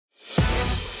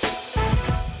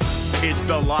It's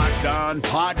the Locked On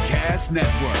Podcast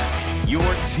Network, your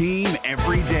team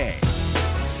every day.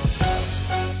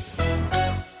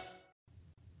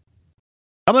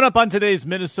 Coming up on today's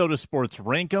Minnesota Sports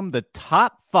Rankem, the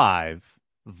top 5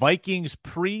 Vikings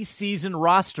preseason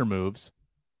roster moves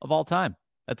of all time.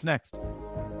 That's next.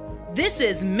 This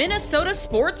is Minnesota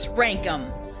Sports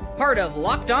Rankem, part of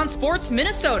Locked On Sports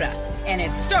Minnesota, and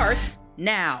it starts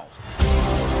now.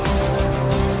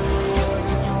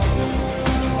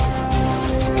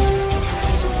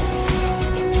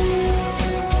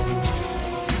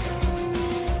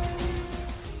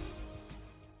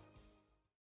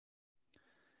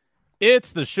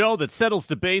 It's the show that settles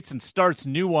debates and starts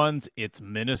new ones. It's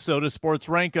Minnesota Sports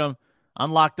Rankem on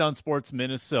Locked On Sports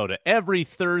Minnesota. Every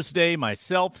Thursday,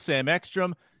 myself, Sam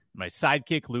Ekstrom, my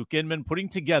sidekick, Luke Inman, putting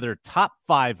together top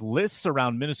 5 lists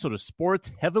around Minnesota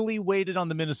sports, heavily weighted on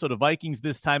the Minnesota Vikings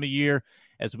this time of year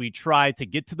as we try to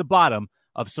get to the bottom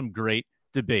of some great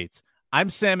debates. I'm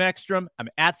Sam Ekstrom. I'm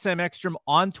at Sam Ekstrom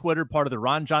on Twitter, part of the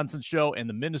Ron Johnson Show and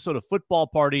the Minnesota Football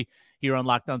Party here on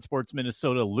Locked On Sports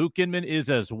Minnesota. Luke Inman is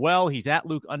as well. He's at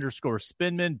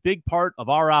Luke_Spinman, big part of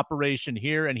our operation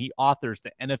here, and he authors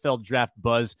the NFL Draft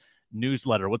Buzz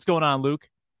newsletter. What's going on, Luke?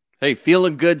 Hey,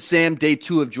 feeling good, Sam. Day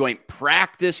 2 of joint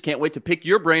practice. Can't wait to pick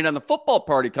your brain on the football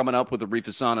party coming up with Arif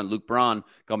Hassan and Luke Braun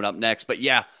coming up next. But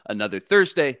yeah, another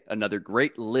Thursday, another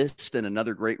great list, and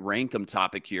another great Rankem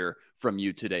topic here from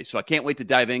you today. So I can't wait to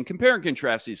dive in, compare and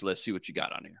contrast these lists, see what you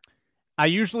got on here. I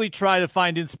usually try to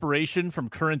find inspiration from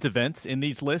current events in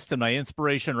these lists, and my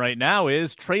inspiration right now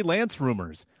is Trey Lance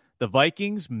rumors. The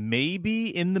Vikings may be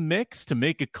in the mix to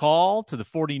make a call to the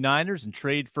 49ers and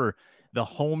trade for the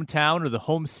hometown or the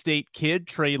home state kid,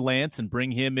 Trey Lance, and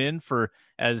bring him in for,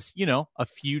 as you know, a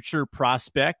future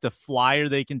prospect, a flyer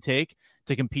they can take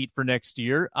to compete for next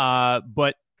year.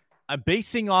 But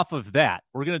basing off of that,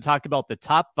 we're going to talk about the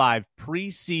top 5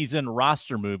 preseason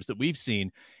roster moves that we've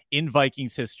seen in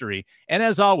Vikings history. And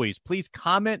as always, please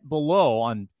comment below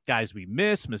on guys we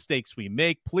miss, mistakes we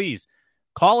make. Please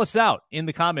call us out in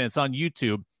the comments on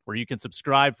YouTube, where you can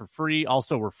subscribe for free.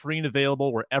 Also, we're free and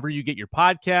available wherever you get your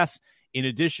podcasts. In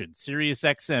addition,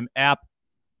 SiriusXM app,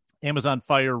 Amazon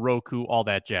Fire, Roku, all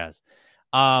that jazz.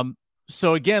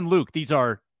 So again, Luke, these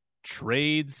are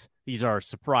trades. These are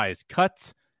surprise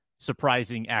cuts,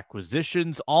 surprising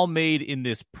acquisitions, all made in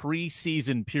this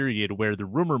preseason period where the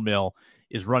rumor mill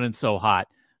is running so hot.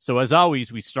 So as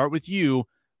always, we start with you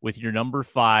with your number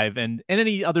 5 and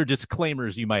any other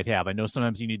disclaimers you might have. I know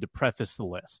sometimes you need to preface the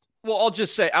list. Well, I'll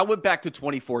just say I went back to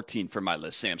 2014 for my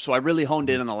list, Sam. So I really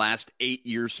honed in on the last 8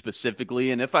 years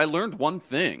specifically. And if I learned one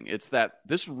thing, it's that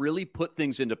this really put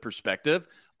things into perspective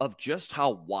of just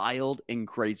how wild and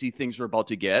crazy things are about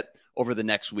to get over the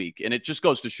next week. And it just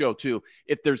goes to show, too,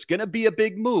 if there's going to be a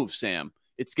big move, Sam,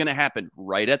 it's going to happen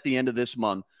right at the end of this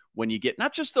month when you get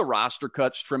not just the roster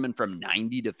cuts trimming from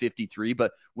 90 to 53,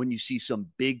 but when you see some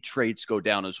big trades go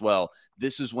down as well.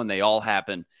 This is when they all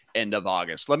happen, end of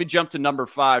August. Let me jump to number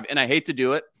 5, and I hate to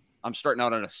do it. I'm starting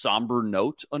out on a somber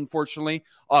note, unfortunately.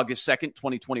 August 2nd,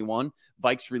 2021,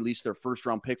 Vikes released their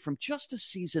first-round pick from just a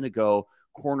season ago,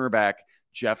 cornerback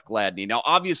Jeff Gladney. Now,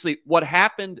 obviously, what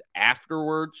happened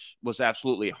afterwards was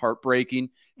absolutely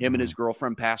heartbreaking. Him and his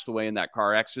girlfriend passed away in that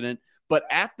car accident. But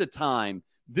at the time,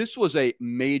 this was a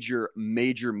major,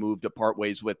 major move to part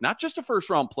ways with not just a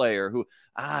first-round player who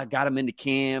got him into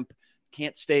camp,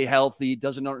 can't stay healthy,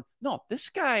 doesn't know. No, this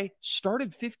guy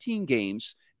started 15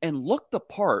 games and looked the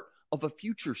part of a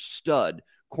future stud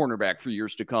cornerback for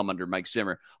years to come under Mike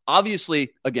Zimmer.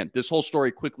 Obviously, again, this whole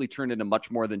story quickly turned into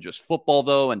much more than just football,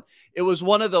 though, and it was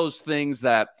one of those things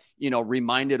that,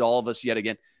 reminded all of us yet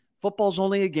again, football's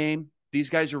only a game. These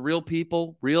guys are real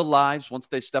people, real lives. Once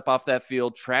they step off that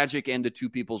field, tragic end to 2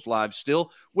 people's lives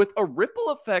still with a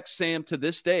ripple effect, Sam, to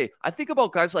this day. I think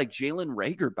about guys like Jalen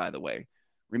Reagor, by the way.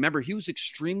 Remember, he was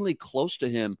extremely close to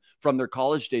him from their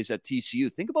college days at TCU.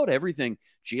 Think about everything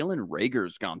Jalen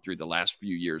Reagor's gone through the last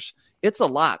few years. It's a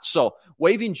lot. So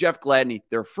waiving Jeff Gladney,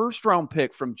 their first-round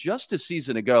pick from just a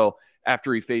season ago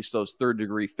after he faced those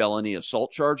third-degree felony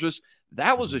assault charges,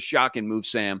 that was a shocking move,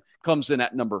 Sam. Comes in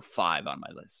at number 5 on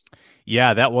my list.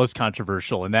 Yeah, that was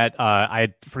controversial, and that I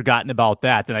had forgotten about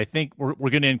that. And I think we're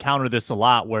going to encounter this a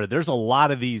lot, where there's a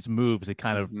lot of these moves that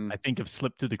kind of I think have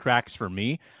slipped through the cracks for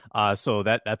me. So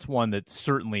that's one that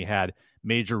certainly had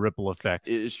major ripple effects.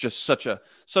 It's just such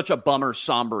a bummer,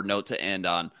 somber note to end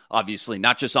on. Obviously,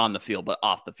 not just on the field, but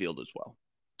off the field as well.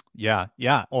 Yeah.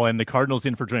 Oh, and the Cardinals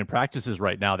in for joint practices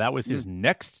right now. That was his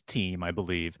next team, I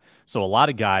believe. So a lot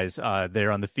of guys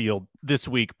there on the field this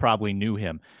week probably knew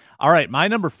him. All right, my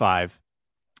number 5.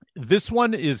 This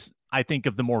one is, I think,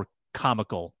 of the more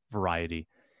comical variety.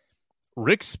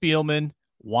 Rick Spielman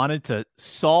wanted to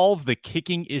solve the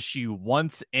kicking issue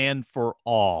once and for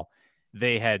all.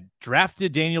 They had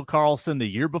drafted Daniel Carlson the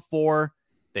year before.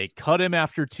 They cut him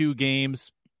after 2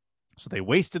 games. So they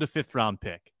wasted a 5th-round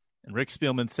pick. And Rick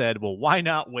Spielman said, well, why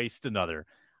not waste another?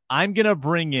 I'm going to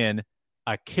bring in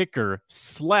a kicker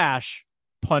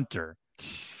 / punter,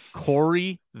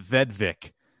 Corey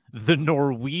Vedvik. The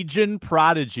Norwegian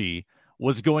prodigy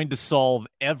was going to solve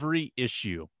every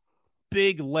issue.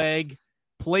 Big leg,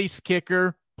 place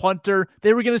kicker, punter.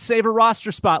 They were going to save a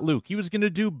roster spot, Luke. He was going to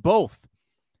do both.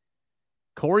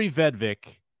 Corey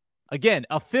Vedvik, again,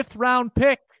 a 5th-round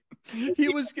pick. He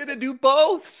was going to do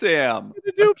both, Sam.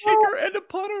 A kicker and a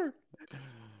punter.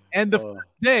 And the first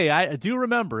day, I do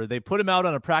remember, they put him out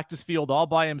on a practice field all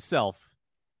by himself,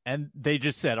 and they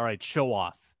just said, all right, show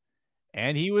off.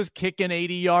 And he was kicking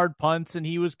 80-yard punts, and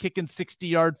he was kicking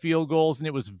 60-yard field goals, and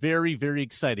it was very, very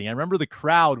exciting. I remember the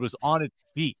crowd was on its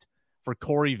feet for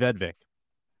Corey Vedvik.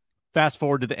 Fast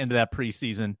forward to the end of that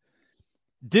preseason.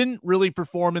 Didn't really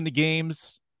perform in the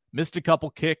games, missed a couple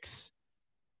kicks.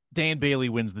 Dan Bailey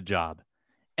wins the job.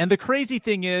 And the crazy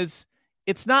thing is,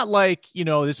 it's not like,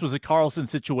 this was a Carlson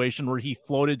situation where he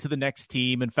floated to the next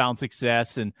team and found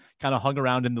success and kind of hung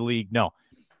around in the league. No,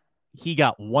 he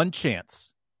got one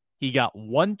chance. He got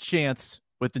one chance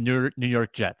with the New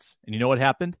York Jets. And you know what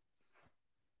happened?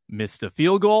 Missed a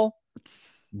field goal,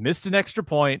 missed an extra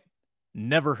point,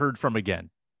 never heard from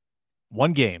again.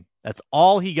 One game. That's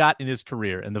all he got in his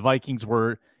career. And the Vikings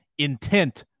were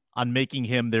intent on making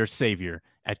him their savior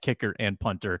at kicker and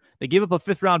punter. They gave up a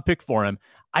 5th-round pick for him.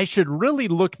 I should really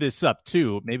look this up,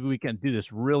 too. Maybe we can do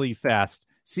this really fast.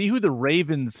 See who the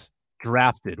Ravens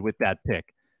drafted with that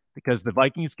pick. Because the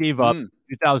Vikings gave up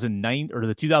 2009 or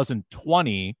the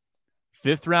 2020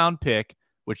 5th-round pick,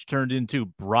 which turned into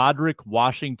Broderick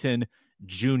Washington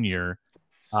Jr.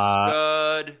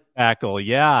 Good tackle.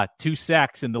 Yeah, 2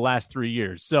 sacks in the last 3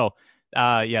 years. So,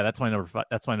 that's my number 5.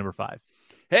 That's my number 5.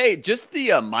 Hey, just the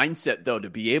mindset, though, to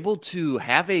be able to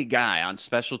have a guy on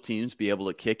special teams be able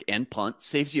to kick and punt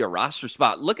saves you a roster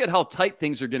spot. Look at how tight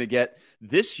things are going to get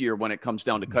this year when it comes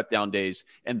down to cut down days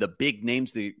and the big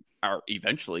names that are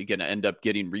eventually going to end up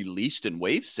getting released and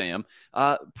waived, Sam.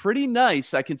 Pretty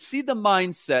nice. I can see the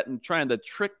mindset and the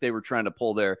trick they were trying to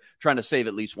pull there, trying to save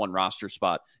at least one roster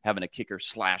spot, having a kicker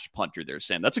 / punter there,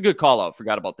 Sam. That's a good call out.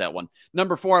 Forgot about that one.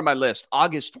 Number 4 on my list,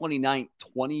 August 29th,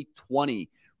 2020.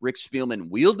 Rick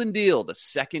Spielman wheeled and dealed a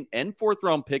 2nd and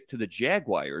 4th-round pick to the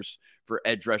Jaguars for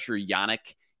edge rusher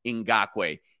Yannick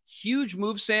Ngakoue. Huge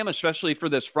move, Sam, especially for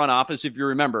this front office. If you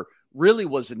remember, really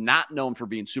was not known for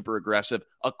being super aggressive,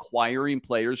 acquiring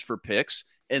players for picks,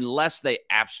 unless they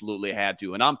absolutely had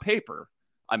to. And on paper,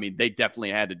 they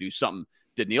definitely had to do something.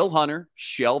 Daniil Hunter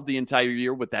shelved the entire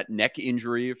year with that neck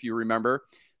injury, if you remember.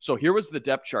 So here was the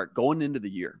depth chart going into the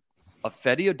year.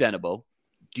 Ifeadi Odenigbo,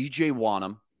 DJ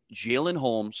Wanham, Jalen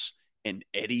Holmes, and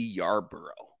Eddie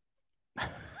Yarborough.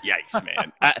 Yikes,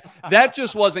 man. That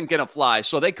just wasn't going to fly.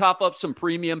 So they cough up some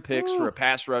premium picks for a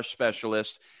pass rush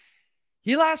specialist.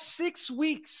 He lasts 6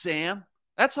 weeks, Sam.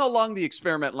 That's how long the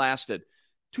experiment lasted.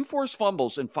 2 forced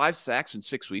fumbles and 5 sacks in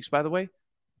 6 weeks, by the way.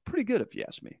 Pretty good, if you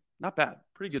ask me. Not bad.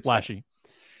 Pretty good. Splashy.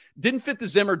 Stuff. Didn't fit the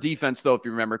Zimmer defense, though, if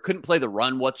you remember. Couldn't play the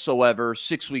run whatsoever.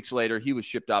 6 weeks later, he was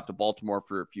shipped off to Baltimore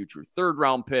for a future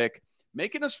 3rd-round pick.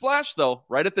 Making a splash, though,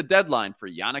 right at the deadline for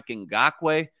Yannick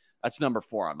Ngakoue. That's number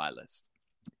 4 on my list.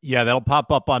 Yeah, that'll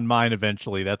pop up on mine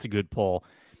eventually. That's a good poll.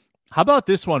 How about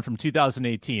this one from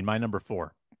 2018, my number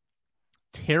 4?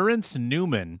 Terrence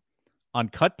Newman on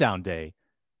cutdown day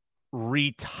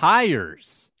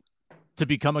retires to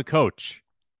become a coach.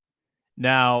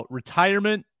 Now,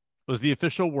 retirement was the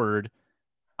official word.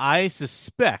 I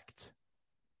suspect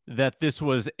that this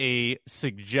was a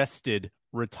suggested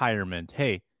retirement.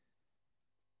 Hey,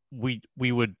 we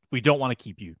don't want to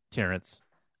keep you, Terrence.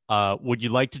 Would you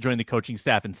like to join the coaching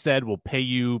staff instead? We'll pay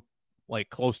you like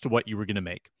close to what you were going to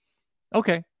make.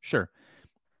 Okay, sure.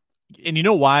 And you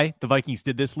know why the Vikings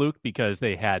did this, Luke? Because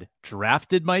they had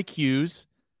drafted Mike Hughes.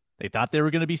 They thought they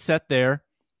were going to be set there.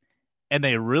 And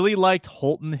they really liked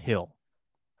Holton Hill.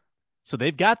 So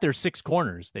they've got their 6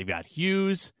 corners. They've got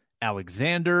Hughes,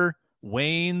 Alexander,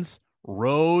 Waynes,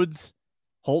 Rhodes,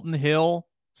 Holton Hill,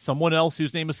 someone else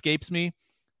whose name escapes me.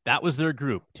 That was their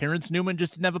group. Terrence Newman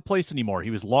just didn't have a place anymore.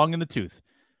 He was long in the tooth.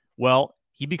 Well,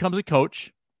 he becomes a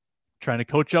coach, trying to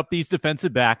coach up these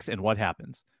defensive backs, and what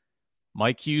happens?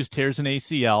 Mike Hughes tears an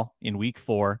ACL in week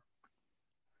 4.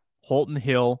 Holton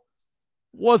Hill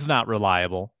was not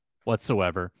reliable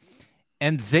whatsoever.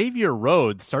 And Xavier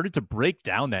Rhodes started to break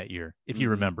down that year, if you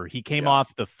remember. He came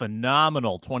off the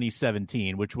phenomenal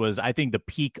 2017, which was, I think, the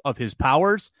peak of his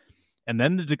powers. And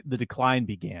then the decline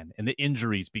began and the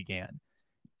injuries began.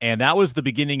 And that was the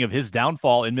beginning of his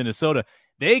downfall in Minnesota.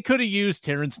 They could have used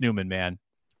Terrence Newman, man.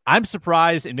 I'm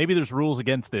surprised, and maybe there's rules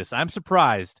against this. I'm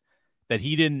surprised that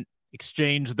he didn't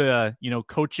exchange the,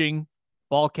 coaching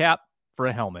ball cap for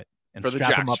a helmet and for the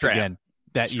strap him up again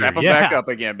that strap year. him back up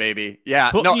again, baby.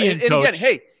 Yeah. Put no, me and in, again,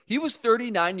 hey, he was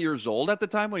 39 years old at the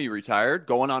time when he retired,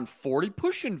 going on 40,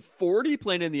 pushing 40,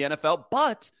 playing in the NFL,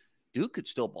 but Duke could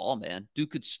still ball, man.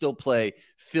 Duke could still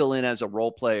fill in as a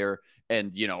role player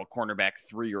and, a cornerback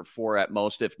 3 or 4 at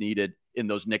most if needed in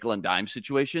those nickel and dime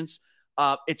situations.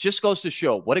 It just goes to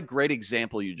show what a great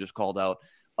example you just called out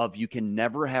of you can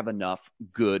never have enough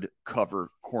good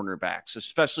cover cornerbacks,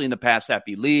 especially in the pass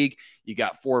happy league. You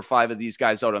got 4 or 5 of these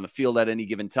guys out on the field at any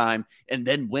given time. And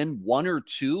then when 1 or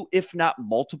 2, if not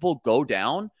multiple, go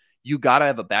down, you got to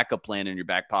have a backup plan in your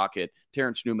back pocket.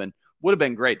 Terrence Newman would have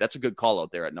been great. That's a good call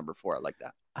out there at number 4. I like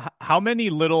that. How many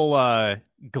little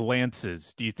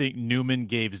glances do you think Newman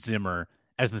gave Zimmer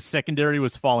as the secondary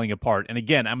was falling apart? And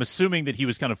again, I'm assuming that he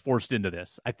was kind of forced into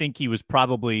this. I think he was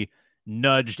probably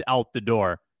nudged out the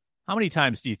door. How many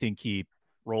times do you think he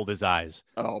rolled his eyes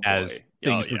as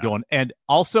things were going? And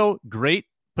also great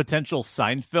potential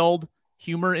Seinfeld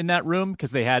humor in that room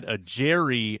because they had a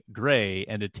Jerry Gray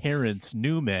and a Terrence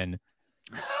Newman.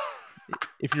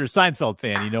 If you're a Seinfeld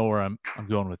fan, you know where I'm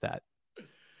going with that.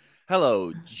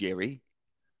 Hello, Jerry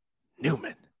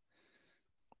Newman.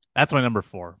 That's my number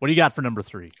 4. What do you got for number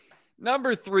 3?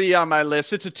 Number 3 on my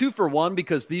list. It's a 2-for-1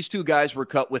 because these two guys were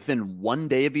cut within 1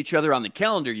 day of each other on the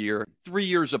calendar year, 3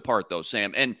 years apart though,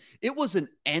 Sam. And it was an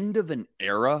end of an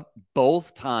era.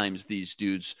 Both times these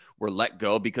dudes were let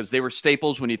go because they were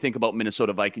staples when you think about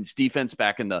Minnesota Vikings defense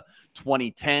back in the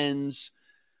 2010s.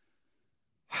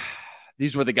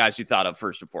 These were the guys you thought of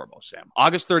first and foremost, Sam.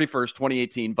 August 31st,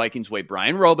 2018, Vikings waive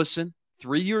Brian Robeson.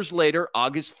 3 years later,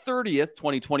 August 30th,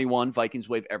 2021, Vikings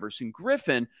waive Everson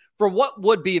Griffin for what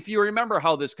would be, if you remember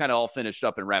how this kind of all finished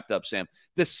up and wrapped up, Sam,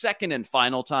 the second and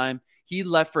final time. He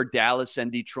left for Dallas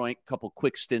and Detroit, a couple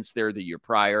quick stints there the year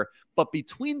prior. But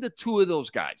between the two of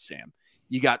those guys, Sam,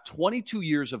 you got 22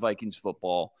 years of Vikings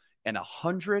football and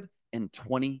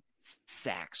 120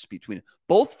 sacks between them.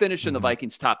 Both finished in the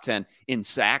Vikings top 10 in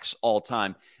sacks all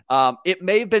time. It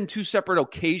may have been 2 separate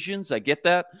occasions. I get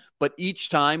that. But each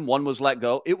time one was let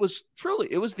go, it was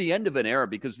the end of an era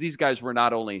because these guys were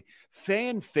not only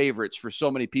fan favorites for so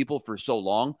many people for so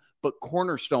long, but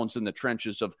cornerstones in the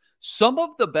trenches of some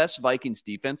of the best Vikings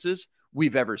defenses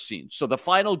we've ever seen. So the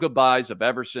final goodbyes of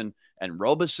Everson and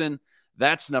Robeson,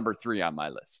 that's number 3 on my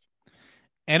list.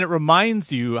 And it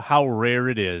reminds you how rare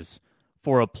it is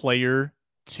for a player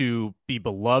to be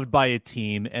beloved by a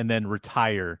team and then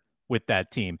retire with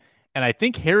that team. And I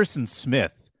think Harrison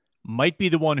Smith might be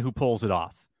the one who pulls it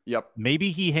off. Yep.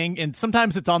 Maybe and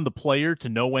sometimes it's on the player to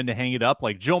know when to hang it up.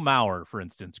 Like Joe Mauer, for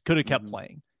instance, could have kept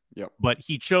playing. Yep. But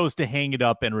he chose to hang it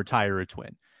up and retire a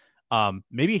Twin.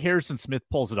 Maybe Harrison Smith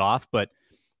pulls it off, but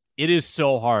it is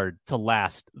so hard to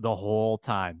last the whole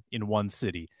time in one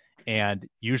city. And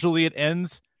usually it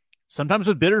ends sometimes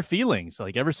with bitter feelings.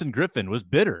 Like Everson Griffin was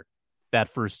bitter that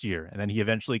first year, and then he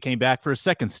eventually came back for a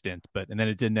second stint, and then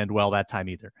it didn't end well that time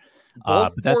either.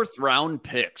 Both 4th round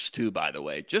picks too, by the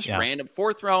way, just random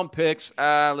 4th round picks.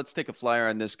 Let's take a flyer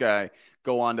on this guy.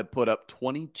 Go on to put up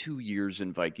 22 years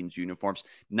in Vikings uniforms,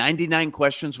 99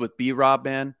 questions with B-Rob,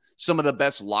 man. Some of the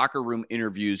best locker room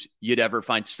interviews you'd ever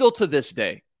find still to this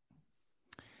day.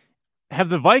 Have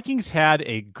the Vikings had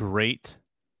a great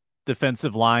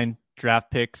defensive line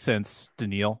draft pick since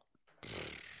Daniil?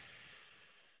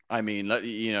 I mean,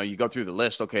 you go through the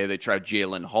list. Okay, they tried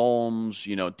Jalen Holmes,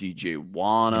 DJ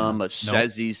Wanham,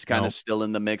 Assezzi's kind of still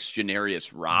in the mix.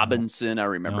 Janarius Robinson, I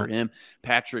remember him.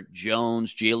 Patrick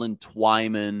Jones, Jalen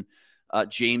Twyman,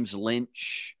 James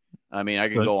Lynch. I mean, I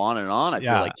could go on and on. I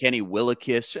feel like Kenny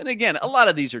Willekes. And again, a lot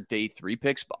of these are day 3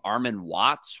 picks, but Armin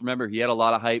Watts, remember, he had a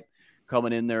lot of hype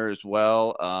coming in there as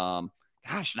well.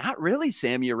 Gosh, not really,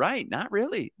 Sam. You're right. Not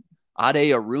really.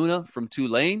 Ade Aruna from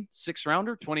Tulane, 6th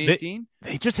rounder, 2018.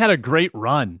 They just had a great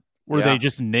run where they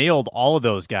just nailed all of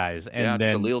those guys. And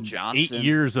then Jaleel Johnson. 8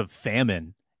 years of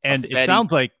famine. And it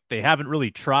sounds like they haven't really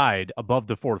tried above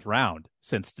the 4th round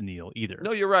since Daniil either.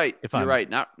 No, you're right. You're right.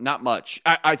 Not much.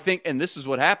 I think, and this is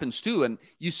what happens too. And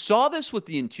you saw this with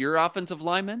the interior offensive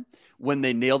linemen when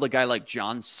they nailed a guy like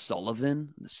John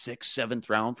Sullivan, the 6th, 7th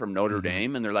round from Notre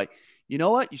Dame. And they're like, you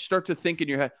know what? You start to think in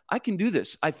your head, I can do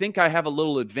this. I think I have a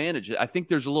little advantage. I think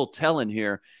there's a little tell in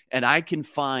here, and I can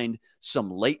find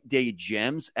some late day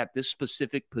gems at this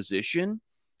specific position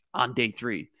on day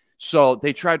 3. So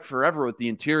they tried forever with the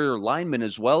interior linemen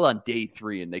as well on day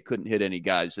 3, and they couldn't hit any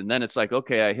guys. And then it's like,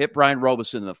 okay, I hit Brian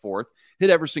Robeson in the 4th,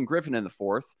 hit Everson Griffin in the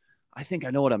 4th. I think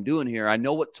I know what I'm doing here. I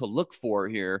know what to look for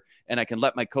here, and I can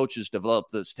let my coaches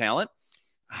develop this talent.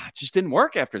 It just didn't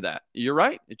work after that. You're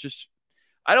right.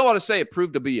 I don't want to say it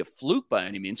proved to be a fluke by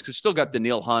any means, because still got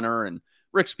Daniil Hunter, and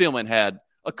Rick Spielman had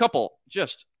a couple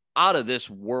just out of this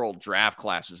world draft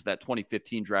classes, that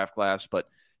 2015 draft class. But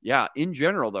yeah, in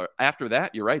general, after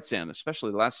that, you're right, Sam,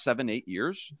 especially the last 7-8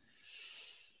 years,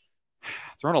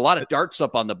 throwing a lot of darts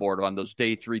up on the board on those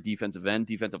day 3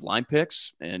 defensive line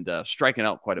picks, and striking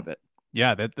out quite a bit.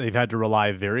 Yeah, that they've had to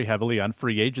rely very heavily on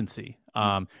free agency.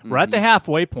 We're at the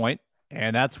halfway point,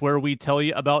 and that's where we tell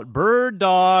you about Bird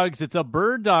Dogs. It's a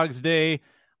Bird Dogs Day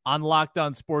on Locked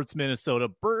On Sports Minnesota.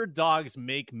 Bird Dogs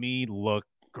make me look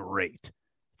great.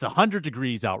 It's 100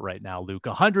 degrees out right now, Luke,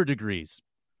 100 degrees.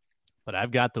 But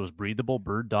I've got those breathable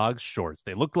Bird Dogs shorts.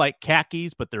 They look like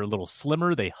khakis, but they're a little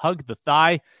slimmer. They hug the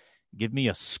thigh, give me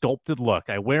a sculpted look.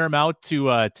 I wear them out to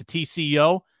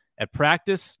TCO at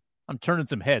practice. I'm turning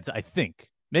some heads, I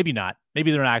think. Maybe not. Maybe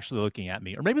they're not actually looking at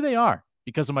me. Or maybe they are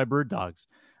because of my Bird Dogs.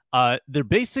 They're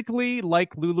basically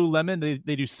like Lululemon.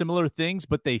 They do similar things,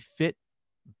 but they fit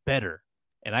better.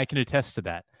 And I can attest to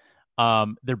that.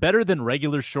 They're better than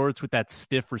regular shorts with that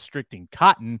stiff, restricting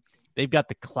cotton. They've got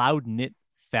the cloud knit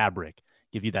fabric,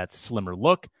 give you that slimmer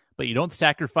look, but you don't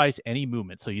sacrifice any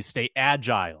movement. So you stay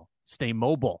agile, stay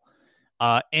mobile.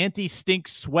 Anti-stink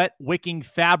sweat wicking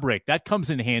fabric. That comes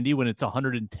in handy when it's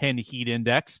 110 heat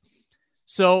index.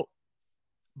 So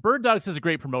Bird Dogs has a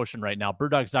great promotion right now.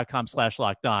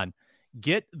 birddogs.com/lockedon.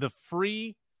 Get the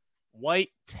free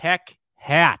white tech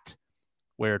hat.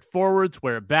 Wear it forwards,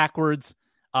 wear it backwards.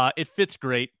 It fits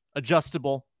great.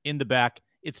 Adjustable in the back.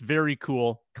 It's very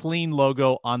cool. Clean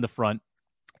logo on the front.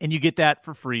 And you get that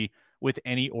for free with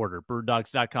any order.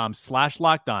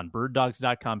 birddogs.com/lockedon.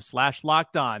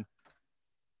 birddogs.com/lockedon.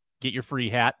 Get your free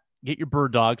hat. Get your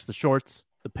Bird Dogs, the shorts,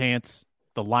 the pants,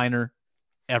 the liner,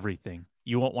 everything.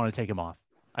 You won't want to take them off.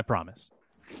 I promise.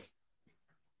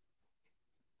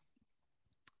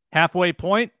 Halfway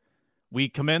point. We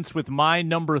commence with my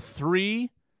number 3.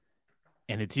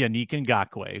 And it's Yannick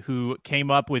Ngakoue, who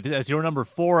came up with as your number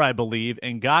 4, I believe.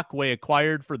 Ngakoue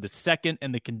acquired for the 2nd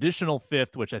and the conditional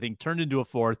 5th, which I think turned into a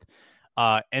 4th.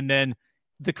 And then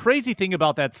the crazy thing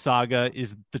about that saga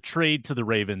is the trade to the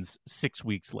Ravens 6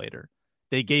 weeks later.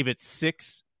 They gave it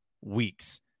 6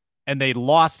 weeks, and they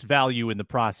lost value in the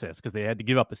process because they had to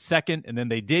give up a 2nd, and then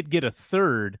they did get a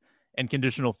 3rd and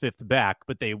conditional 5th back,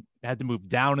 but they had to move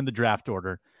down in the draft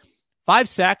order. 5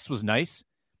 sacks was nice.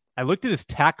 I looked at his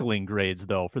tackling grades,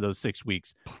 though, for those 6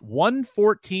 weeks.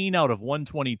 114 out of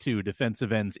 122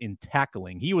 defensive ends in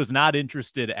tackling. He was not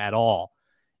interested at all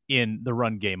in the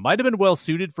run game. Might have been well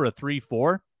suited for a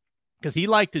 3-4 because he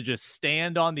liked to just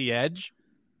stand on the edge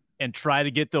and try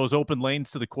to get those open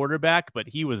lanes to the quarterback, but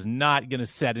he was not going to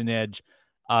set an edge.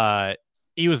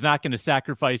 He was not going to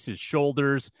sacrifice his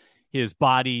shoulders, his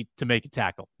body to make a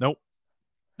tackle. Nope,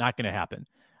 not going to happen.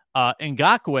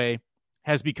 Ngakoue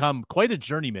has become quite a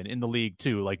journeyman in the league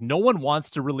too. Like, no one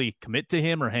wants to really commit to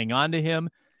him or hang on to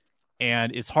him.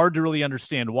 And it's hard to really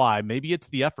understand why. Maybe it's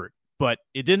the effort, but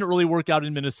it didn't really work out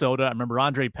in Minnesota. I remember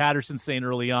Andre Patterson saying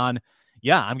early on,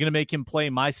 yeah, I'm going to make him play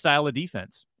my style of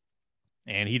defense.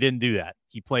 And he didn't do that.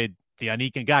 He played the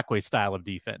Yannick Ngakoue style of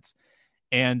defense.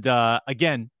 And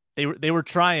again, they were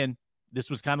trying.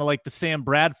 This was kind of like the Sam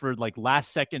Bradford, like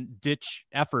last second ditch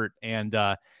effort. And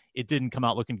it didn't come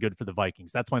out looking good for the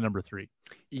Vikings. That's my number 3.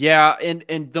 Yeah,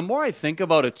 and the more I think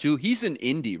about it, too, he's in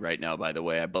Indy right now, by the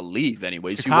way, I believe,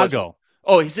 anyways. Chicago.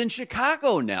 He's in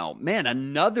Chicago now. Man,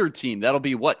 another team. That'll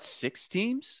be, what, 6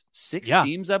 teams? 6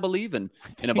 teams, I believe, in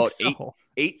about so.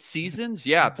 8 seasons?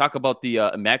 Yeah, talk about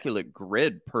the immaculate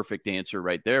grid. Perfect answer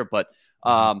right there. But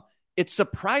it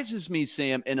surprises me,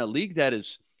 Sam, in a league that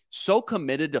is so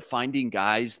committed to finding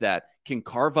guys that can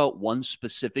carve out one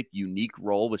specific unique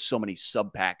role with so many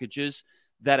sub packages,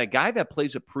 that a guy that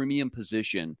plays a premium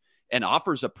position and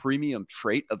offers a premium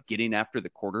trait of getting after the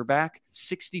quarterback,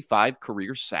 65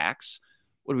 career sacks.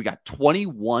 What do we got?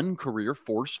 21 career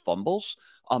forced fumbles,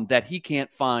 that he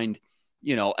can't find,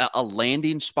 a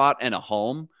landing spot and a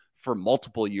home for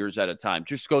multiple years at a time.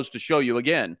 Just goes to show you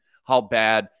again how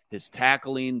bad his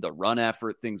tackling, the run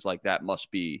effort, things like that must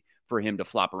be for him to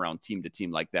flop around team to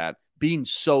team like that, being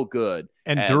so good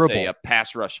and as durable, a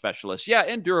pass rush specialist. Yeah,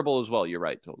 and durable as well. You're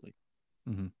right, totally.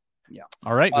 Mm-hmm. Yeah.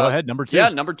 All right, go ahead. Number 2. Yeah,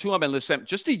 number 2 on my list.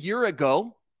 Just a year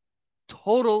ago,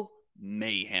 total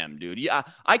mayhem, dude. Yeah,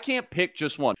 I can't pick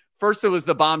just one. First, it was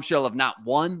the bombshell of not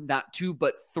 1, not 2,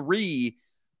 but 3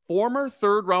 former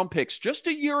third-round picks just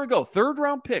a year ago,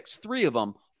 third-round picks, 3 of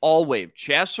them, all waived.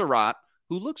 Chaz Surratt,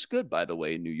 who looks good, by the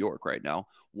way, in New York right now,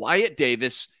 Wyatt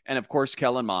Davis, and, of course,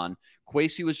 Kellen Mond.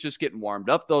 Kwesi was just getting warmed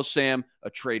up, though, Sam. A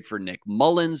trade for Nick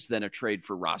Mullins, then a trade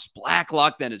for Ross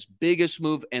Blacklock. Then his biggest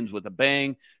move ends with a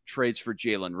bang. Trades for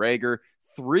Jalen Reagor.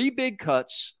 3 big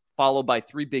cuts followed by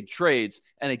 3 big trades.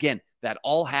 And, again, that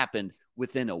all happened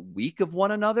within a week of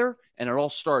one another, and it all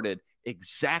started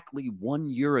exactly 1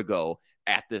 year ago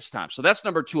at this time. So that's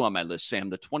number 2 on my list, Sam,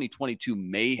 the 2022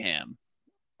 mayhem.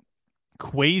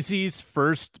 Kwesi's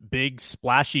first big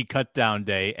splashy cut down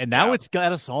day, and now it's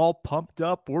got us all pumped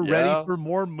up. We're ready for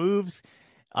more moves.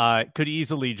 Could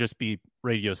easily just be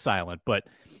radio silent, but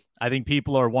I think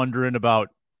people are wondering about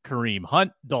Kareem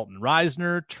Hunt, Dalton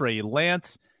Risner, Trey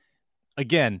Lance.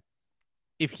 Again,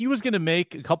 if he was going to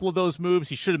make a couple of those moves,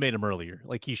 he should have made them earlier.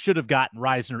 Like, he should have gotten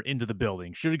Risner into the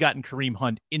building, should have gotten Kareem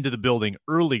Hunt into the building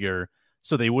earlier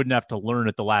so they wouldn't have to learn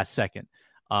at the last second.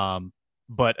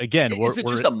 But again, is it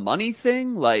just a money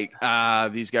thing? Like,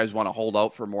 these guys want to hold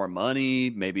out for more money.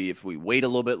 Maybe if we wait a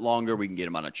little bit longer, we can get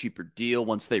them on a cheaper deal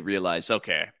once they realize,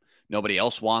 okay, nobody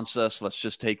else wants us. Let's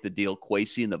just take the deal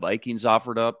Kwesi and the Vikings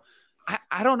offered up.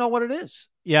 I don't know what it is.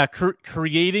 Yeah,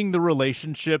 creating the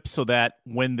relationship so that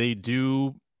when they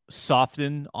do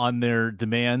soften on their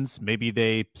demands, maybe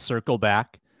they circle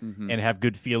back and have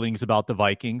good feelings about the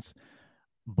Vikings.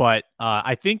 But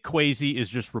I think Kwesi is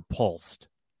just repulsed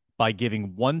by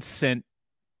giving 1 cent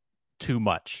too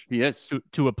much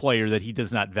to a player that he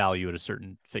does not value at a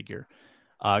certain figure.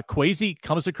 Kwesi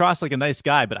comes across like a nice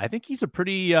guy, but I think he's a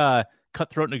pretty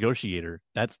cutthroat negotiator.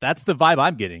 That's the vibe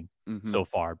I'm getting so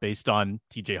far, based on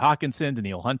TJ Hawkinson,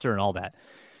 Danielle Hunter, and all that.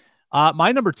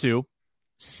 My number 2,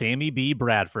 Sammy B.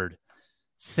 Bradford.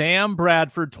 Sam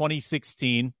Bradford,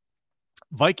 2016.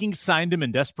 Vikings signed him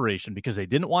in desperation because they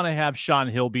didn't want to have Sean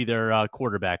Hill be their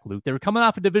quarterback, Luke. They were coming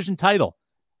off a division title.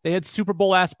 They had Super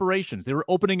Bowl aspirations. They were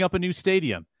opening up a new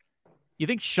stadium. You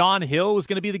think Sean Hill was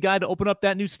going to be the guy to open up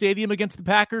that new stadium against the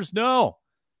Packers? No.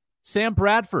 Sam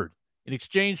Bradford, in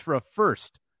exchange for a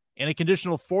first and a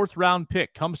conditional 4th-round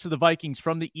pick, comes to the Vikings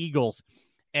from the Eagles.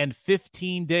 And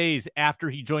 15 days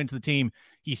after he joins the team,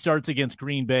 he starts against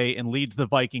Green Bay and leads the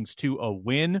Vikings to a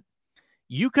win.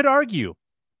 You could argue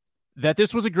that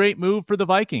this was a great move for the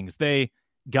Vikings. They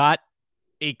got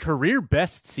a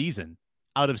career-best season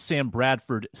out of Sam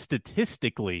Bradford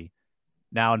statistically.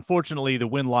 Now, unfortunately, the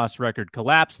win-loss record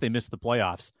collapsed. They missed the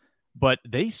playoffs. But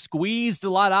they squeezed a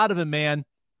lot out of him, man.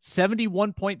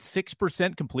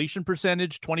 71.6% completion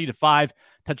percentage, 20-5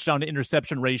 touchdown to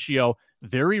interception ratio.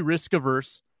 Very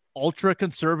risk-averse,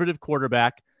 ultra-conservative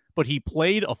quarterback. But he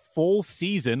played a full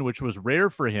season, which was rare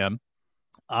for him.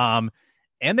 And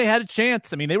they had a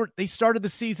chance. I mean, they started the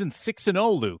season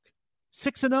 6-0, Luke.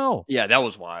 6-0. Yeah, that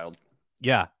was wild.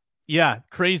 Yeah,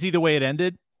 crazy the way it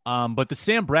ended. But the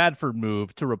Sam Bradford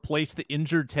move to replace the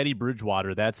injured Teddy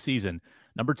Bridgewater that season,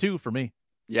 number 2 for me.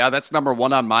 Yeah, that's number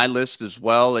 1 on my list as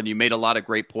well. And you made a lot of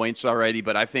great points already.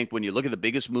 But I think when you look at the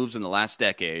biggest moves in the last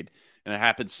decade, and it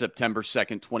happened September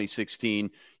 2nd,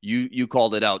 2016, you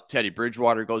called it out. Teddy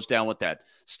Bridgewater goes down with that.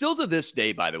 Still to this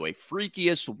day, by the way,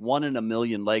 freakiest 1 in a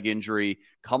million leg injury,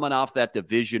 coming off that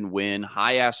division win,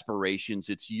 high aspirations.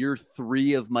 It's year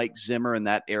 3 of Mike Zimmer in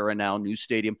that era now, new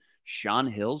stadium. Sean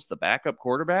Hill's the backup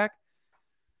quarterback.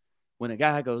 When a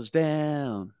guy goes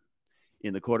down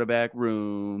in the quarterback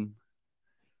room,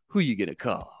 who you gonna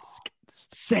call?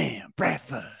 Sam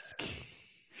Bradford.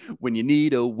 When you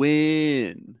need a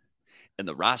win and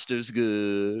the roster's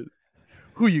good,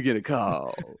 who you gonna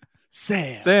call?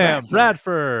 Sam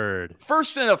Bradford.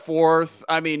 First and a 4th.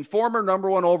 I mean, former number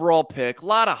 1 overall pick. A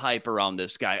lot of hype around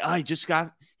this guy. You just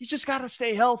got to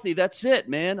stay healthy. That's it,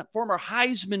 man. Former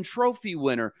Heisman Trophy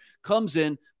winner comes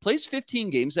in, plays 15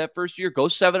 games that first year,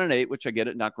 goes 7-8, which I get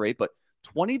it, not great, but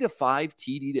 20-5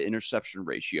 TD to interception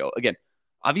ratio. Again,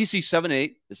 obviously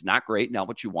 7-8 is not great, not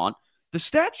what you want. The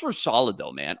stats were solid,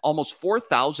 though, man. Almost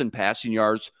 4,000 passing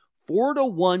yards,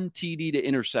 4-1 TD to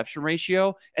interception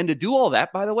ratio. And to do all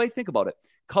that, by the way, think about it.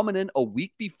 Coming in a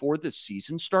week before the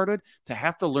season started to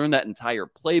have to learn that entire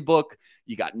playbook.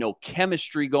 You got no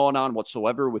chemistry going on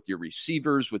whatsoever with your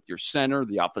receivers, with your center,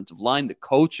 the offensive line, the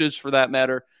coaches for that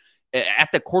matter. At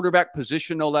the quarterback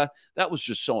position, that was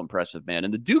just so impressive, man.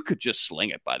 And the dude could just sling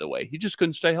it, by the way. He just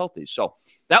couldn't stay healthy. So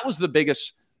that was the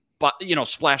biggest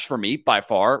splash for me by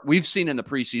far. We've seen in the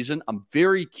preseason. I'm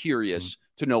very curious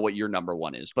to know what your number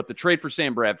 1 is. But the trade for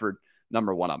Sam Bradford,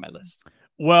 number 1 on my list.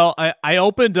 Well, I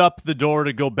opened up the door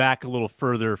to go back a little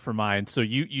further for mine. So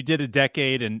you did a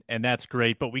decade, and that's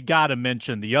great. But we got to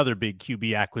mention the other big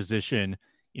QB acquisition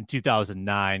in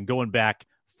 2009, going back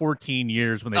 14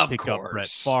 years when they picked up Brett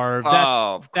Favre.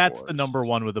 That's the number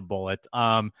one with a bullet.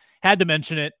 Had to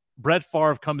mention it. Brett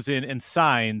Favre comes in and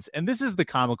signs, and this is the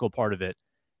comical part of it.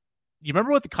 You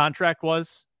remember what the contract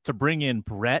was to bring in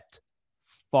Brett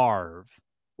Favre?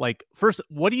 Like, first,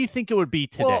 what do you think it would be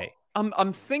today? Well,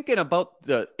 I'm thinking about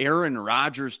the Aaron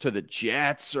Rodgers to the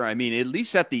Jets, or I mean, at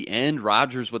least at the end,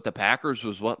 Rodgers with the Packers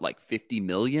was what, like $50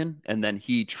 million, and then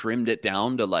he trimmed it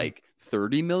down to like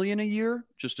 $30 million a year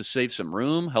just to save some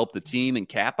room, help the team and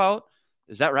cap out.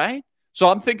 Is that right? So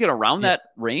I'm thinking around that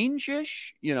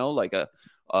range-ish, like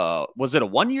was it a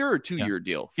 1 year or 2 year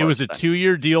deal? It was a 2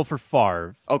 year deal for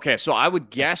Favre. Okay, so I would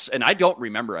guess, and I don't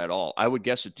remember at all, I would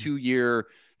guess a 2 year,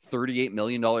 $38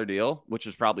 million deal, which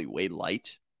is probably way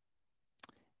light.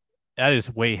 That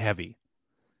is way heavy.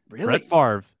 Really? Brett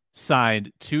Favre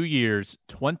signed 2 years,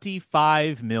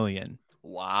 $25 million.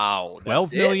 Wow.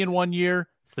 $12 million 1 year,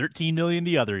 $13 million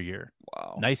the other year.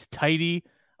 Wow. Nice, tidy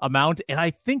amount. And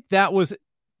I think that was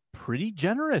pretty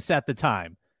generous at the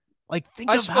time. Like,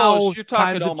 think of how you're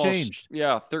talking times almost, have changed.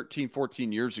 13,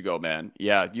 14 years ago, man.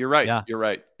 Yeah, you're right. Yeah. You're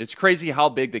right. It's crazy how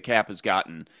big the cap has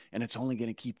gotten, and it's only going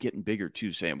to keep getting bigger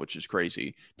too, Sam, which is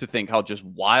crazy to think how just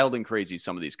wild and crazy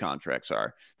some of these contracts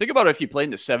are. Think about if you played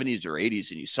in the 70s or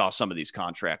 80s and you saw some of these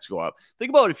contracts go up.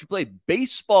 Think about if you played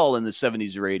baseball in the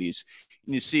 70s or 80s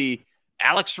and you see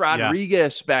Alex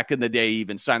Rodriguez back in the day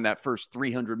even signed that first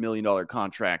 $300 million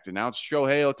contract, and now it's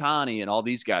Shohei Ohtani and all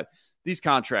these guys. These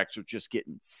contracts are just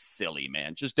getting silly,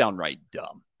 man. Just downright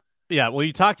dumb. Yeah, well,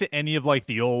 you talk to any of like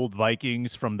the old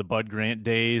Vikings from the Bud Grant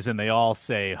days, and they all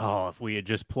say, "Oh, if we had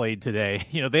just played today,"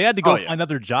 they had to go find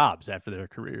other jobs after their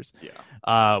careers.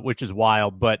 Yeah, which is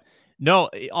wild. But no,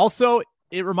 also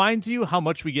it reminds you how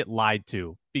much we get lied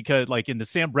to, because, like in the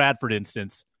Sam Bradford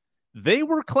instance, they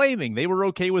were claiming they were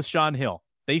okay with Shaun Hill.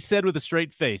 They said with a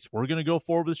straight face, "We're going to go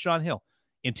forward with Shaun Hill."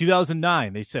 In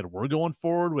 2009, they said, "We're going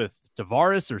forward with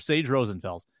Tavares or Sage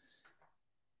Rosenfels."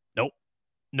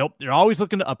 Nope. They're always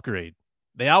looking to upgrade.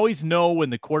 They always know when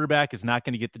the quarterback is not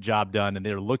going to get the job done, and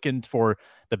they're looking for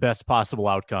the best possible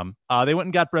outcome. They went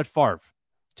and got Brett Favre,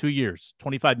 2 years,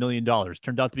 $25 million.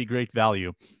 Turned out to be great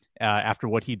value after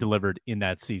what he delivered in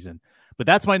that season. But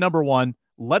that's my number one.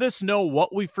 Let us know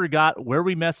what we forgot, where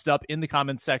we messed up in the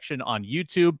comments section on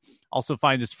YouTube. Also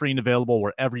find us free and available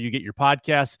wherever you get your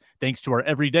podcasts. Thanks to our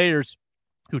everydayers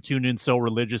who tune in so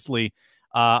religiously.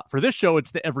 For this show,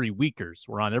 it's the Every Weekers.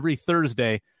 We're on every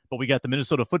Thursday, but we got the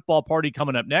Minnesota Football Party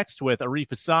coming up next with Arif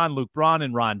Hassan, Luke Braun,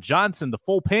 and Ron Johnson, the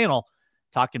full panel,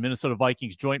 talking Minnesota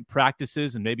Vikings joint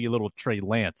practices and maybe a little Trey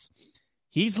Lance.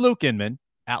 He's Luke Inman,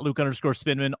 at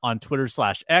Luke_Spinman on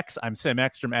Twitter/X. I'm Sam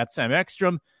Ekstrom, at Sam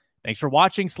Ekstrom. Thanks for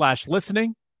watching /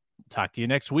 listening. Talk to you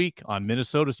next week on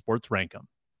Minnesota Sports Rankum.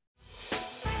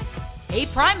 Hey,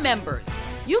 Prime members,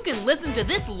 you can listen to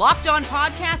this Locked On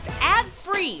podcast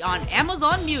ad-free on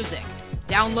Amazon Music.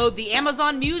 Download the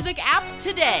Amazon Music app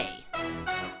today.